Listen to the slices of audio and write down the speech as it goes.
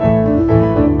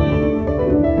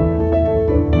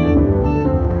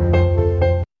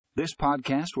This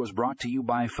podcast was brought to you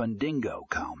by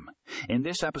Fundingo.com. In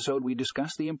this episode, we discuss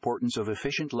the importance of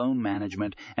efficient loan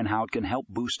management and how it can help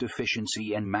boost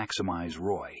efficiency and maximize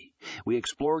ROI. We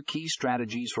explore key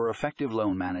strategies for effective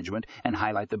loan management and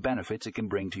highlight the benefits it can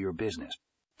bring to your business.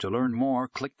 To learn more,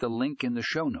 click the link in the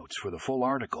show notes for the full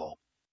article.